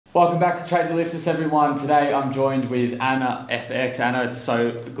Welcome back to TradeDelicious, everyone. Today I'm joined with AnnaFX. Anna, it's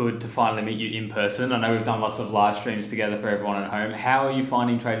so good to finally meet you in person. I know we've done lots of live streams together for everyone at home. How are you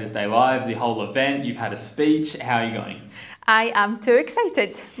finding Traders Day Live, the whole event? You've had a speech. How are you going? I am too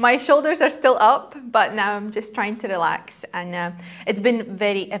excited. My shoulders are still up, but now I'm just trying to relax. And it's been a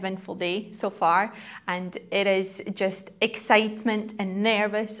very eventful day so far. And it is just excitement and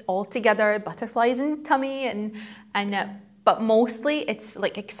nervous all together, butterflies in tummy but mostly it's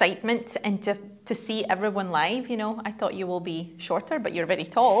like excitement and to see everyone live. You know, I thought you will be shorter, but you're very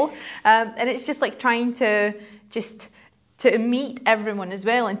tall. And it's just like trying to meet everyone as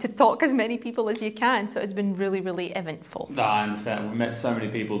well and to talk as many people as you can. So it's been really, really eventful. No, I understand. We've met so many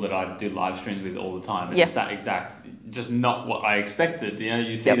people that I do live streams with all the time. It's just not what I expected. You know,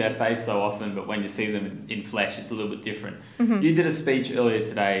 you see their face so often, but when you see them in flesh, it's a little bit different. Mm-hmm. You did a speech earlier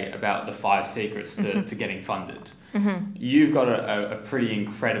today about the 5 secrets to getting funded. Mm-hmm. You've got a pretty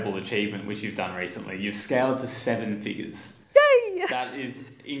incredible achievement which you've done recently. You've scaled to 7 figures. Yay! That is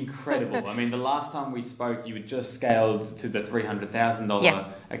incredible. I mean, the last time we spoke, you had just scaled to the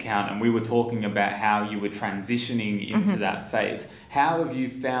 $300,000 account, and we were talking about how you were transitioning into that phase. How have you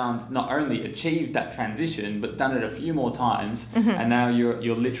found not only achieved that transition, but done it a few more times, and now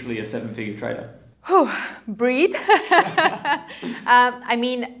you're literally a 7-figure trader? Breathe. I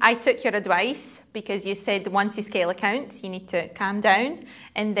mean, I took your advice because you said once you scale accounts, you need to calm down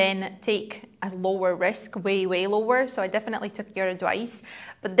and then take a lower risk, way lower. So I definitely took your advice.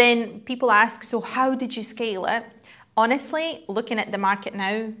 But then people ask, so how did you scale it? Honestly, looking at the market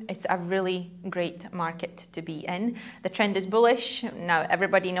now, it's a really great market to be in. The trend is bullish. Now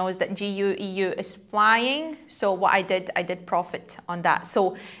everybody knows that GU/EU is flying. So what I did profit on that.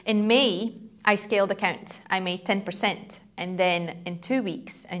 So in May, I scaled account. I made 10%. And then in 2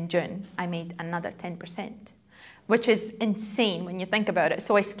 weeks, in June, I made another 10%, which is insane when you think about it.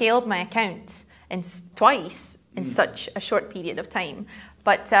 So I scaled my account twice in such a short period of time.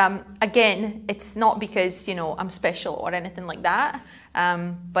 But again, it's not because, you know, I'm special or anything like that.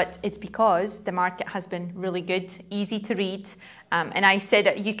 But it's because the market has been really good, easy to read. And I said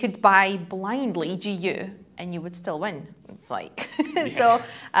that you could buy blindly GU and you would still win. It's like,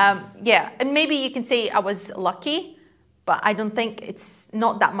 and maybe you can say I was lucky, but I don't think it's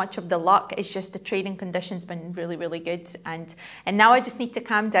not that much of the luck. It's just the trading conditions been really, really good. And now I just need to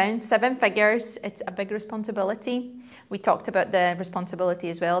calm down. 7 figures, it's a big responsibility. We talked about the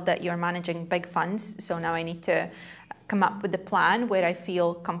responsibility as well, that you're managing big funds. So now I need to come up with a plan where I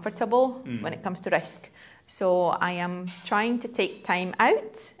feel comfortable when it comes to risk. So I am trying to take time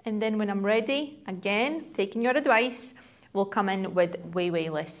out. And then when I'm ready, again, taking your advice, we'll come in with way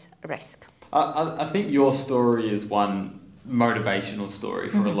less risk. I think your story is one motivational story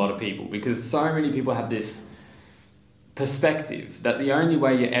for a lot of people, because so many people have this perspective that the only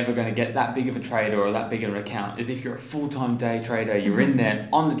way you're ever going to get that big of a trader or that big of an account is if you're a full-time day trader, you're in there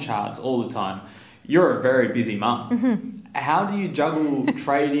on the charts all the time. You're a very busy mum. How do you juggle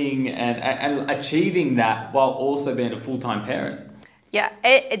trading and achieving that while also being a full-time parent? Yeah,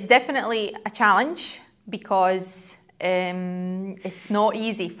 it's definitely a challenge because it's not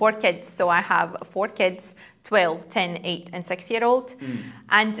easy. 4 kids. So I have 4 kids, 12, 10, 8 and 6-year-old.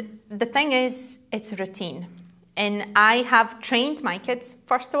 And the thing is, it's a routine. And I have trained my kids,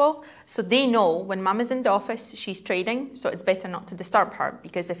 first of all, so they know when mum is in the office, she's trading. So it's better not to disturb her,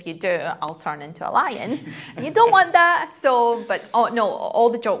 because if you do, I'll turn into a lion. And you don't want that. So, but no, all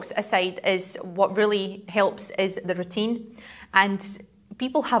the jokes aside, is what really helps is the routine. And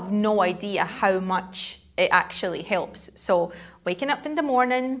people have no idea how much it actually helps. So waking up in the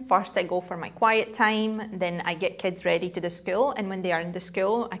morning, first I go for my quiet time, then I get kids ready to the school, and when they are in the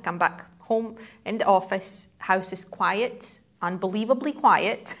school, I come back home in the office, house is quiet, unbelievably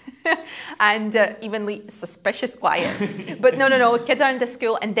quiet, and evenly suspicious quiet. But no, kids are in the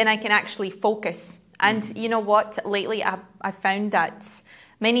school, and then I can actually focus. And you know what, lately I've found that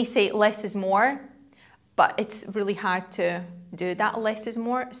many say less is more, but it's really hard to do that less is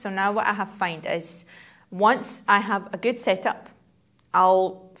more. So now what I have found is, once I have a good setup,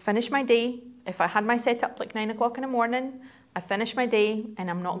 I'll finish my day. If I had my setup like 9 o'clock in the morning, I finish my day and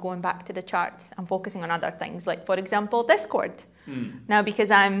I'm not going back to the charts. I'm focusing on other things, like, for example, Discord. Now,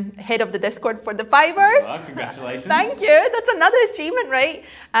 because I'm head of the Discord for the Fibers. Well, congratulations. Thank you. That's another achievement, right?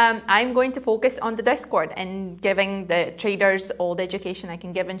 I'm going to focus on the Discord and giving the traders all the education I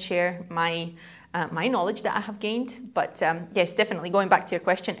can give and share my my knowledge that I have gained. But yes, definitely going back to your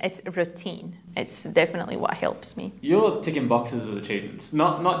question, it's routine. It's definitely what helps me. You're ticking boxes with achievements,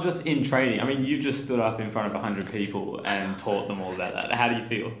 not just in trading. I mean, you just stood up in front of 100 people and taught them all about that. How do you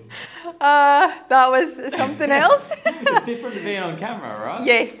feel? That was something else. It's different to being on camera, right?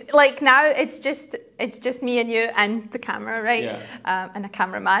 Yes, like now it's just me and you and the camera, right? Yeah. And a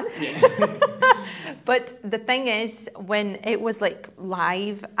cameraman. Yeah. But the thing is, when it was like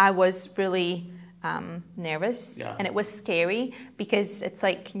live, I was really nervous, and it was scary because it's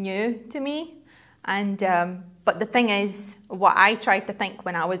like new to me. And but the thing is, what I tried to think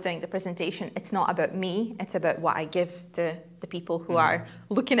when I was doing the presentation, it's not about me, it's about what I give to the people who are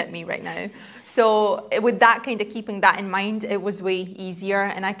looking at me right now. So with that kind of keeping that in mind, it was way easier,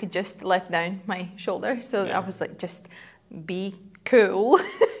 and I could just lift down my shoulder. So I was like, just be cool.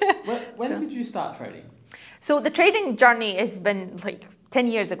 When did you start trading? So the trading journey has been like 10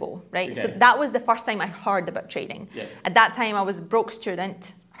 years ago, right? Okay. So that was the first time I heard about trading. Yeah. At that time, I was a broke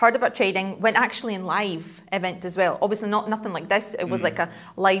student, heard about trading, went actually in live event as well. Obviously nothing like this. It was like a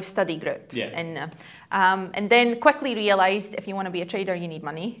live study group. Yeah. And then quickly realized if you want to be a trader, you need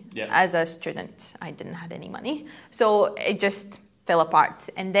money. Yeah. As a student, I didn't have any money. So it just fell apart.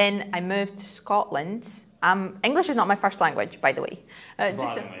 And then I moved to Scotland. English is not my first language, by the way.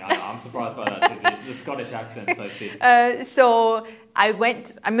 Surprisingly, I'm surprised by that too. The Scottish accent so thick. So I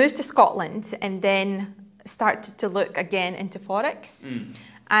moved to Scotland and then started to look again into Forex.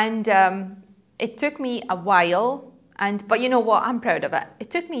 And it took me a while, but you know what, I'm proud of it. It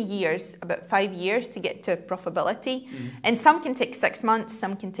took me years, about 5 years to get to profitability. And some can take 6 months,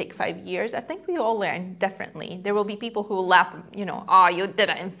 some can take 5 years. I think we all learn differently. There will be people who will laugh, you did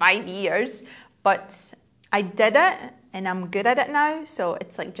it in 5 years. But I did it, and I'm good at it now, so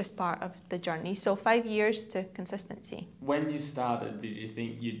it's like just part of the journey. So 5 years to consistency. When you started, did you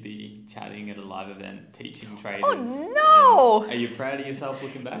think you'd be chatting at a live event, teaching traders? Oh no! Are you proud of yourself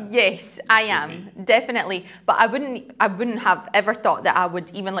looking back? Yes, I am, definitely. But I wouldn't have ever thought that I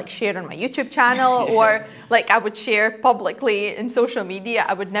would even like share on my YouTube channel or like I would share publicly in social media.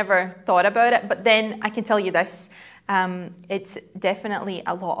 I would never thought about it. But then I can tell you this. It's definitely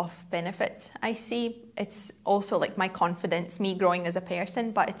a lot of benefits I see. It's also like my confidence, me growing as a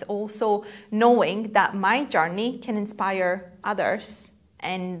person, but it's also knowing that my journey can inspire others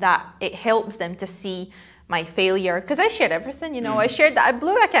and that it helps them to see my failure. Because I shared everything, I shared that I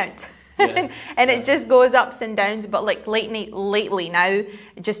blew account. And it just goes ups and downs. But like lately now,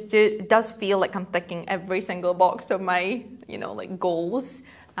 it just does feel like I'm ticking every single box of my, like goals.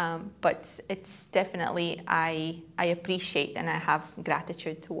 But it's definitely, I appreciate and I have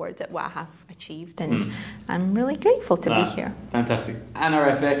gratitude towards it, what I have achieved, and I'm really grateful to be here. Fantastic.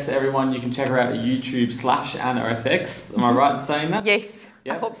 AnnaFX, everyone, you can check her out at YouTube/AnnaFX. Am I right in saying that? Yes,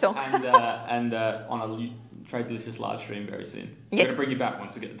 yeah. I hope so. And on a TradeDelicious live stream very soon. Yes. We're going to bring you back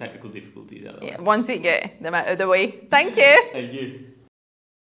once we get the technical difficulties out of the way. Once we get them out of the way. Thank you. Thank you.